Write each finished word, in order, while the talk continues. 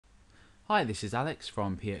Hi, this is Alex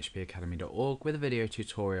from phpacademy.org with a video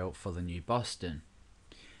tutorial for the new Boston.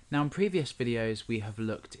 Now in previous videos we have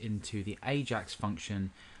looked into the AJAX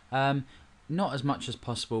function, not as much as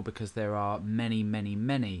possible because there are many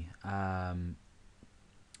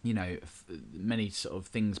sort of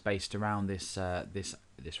things based around this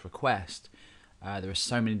request. There are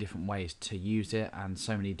so many different ways to use it and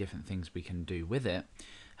so many different things we can do with it.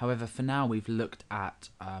 However, for now we've looked at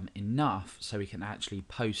enough so we can actually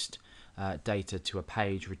post data to a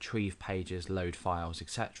page, retrieve pages, load files,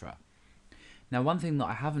 etc. Now, one thing that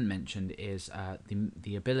I haven't mentioned is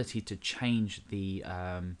the ability to change the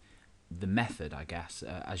method, I guess,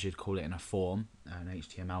 as you'd call it in a form, an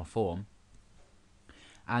HTML form.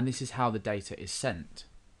 And this is how the data is sent.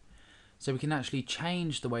 So we can actually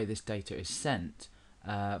change the way this data is sent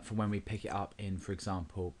for when we pick it up in, for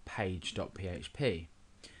example, page.php.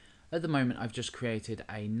 At the moment, I've just created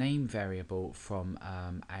a name variable from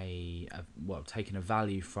taken a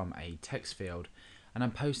value from a text field, and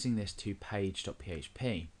I'm posting this to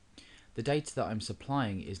page.php. The data that I'm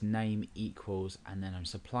supplying is name equals, and then I'm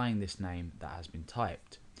supplying this name that has been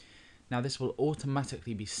typed. Now this will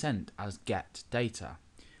automatically be sent as get data.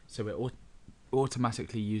 So we're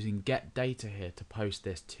automatically using get data here to post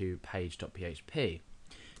this to page.php.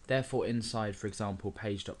 Therefore, inside, for example,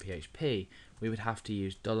 page.php, we would have to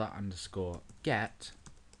use $_get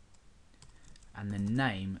and then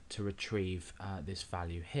name to retrieve this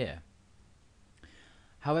value here.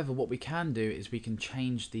 However, what we can do is we can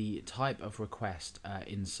change the type of request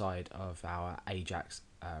inside of our AJAX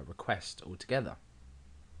request altogether.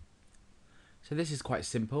 So this is quite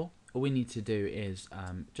simple. All we need to do is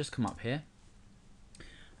just come up here,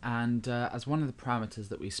 and as one of the parameters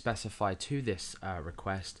that we specify to this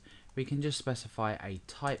request, we can just specify a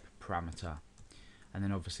type parameter, and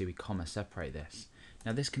then obviously we comma separate this.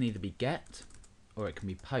 Now this can either be get or it can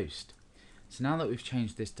be post. So now that we've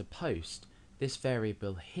changed this to post, this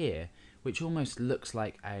variable here, which almost looks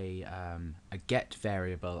like a get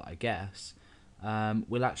variable, I guess,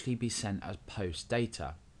 will actually be sent as post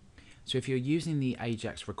data. So if you're using the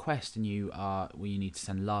AJAX request and you need to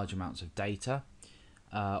send large amounts of data,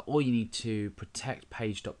 or you need to protect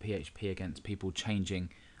page.php against people changing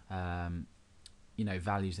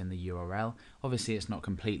values in the URL. Obviously it's not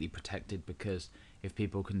completely protected, because if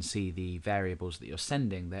people can see the variables that you're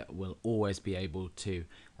sending, they will always be able to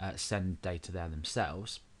send data there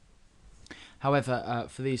themselves. However,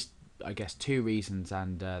 for these, I guess, two reasons,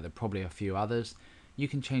 and there are probably a few others, you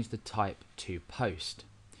can change the type to post.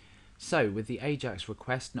 So with the AJAX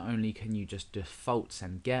request, not only can you just default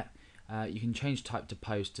send get, you can change type to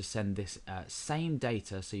post to send this same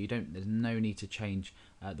data, so there's no need to change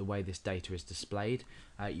the way this data is displayed.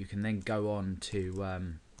 You can then go on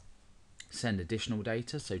to send additional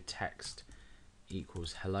data, so text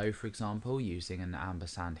equals hello, for example, using an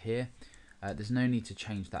ampersand here. There's no need to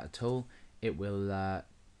change that at all. It will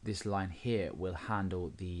this line here will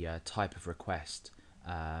handle the type of request,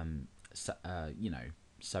 so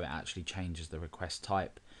it actually changes the request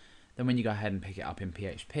type. Then when you go ahead and pick it up in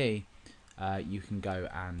PHP, you can go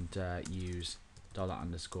and use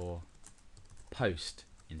 $_post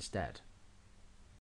instead.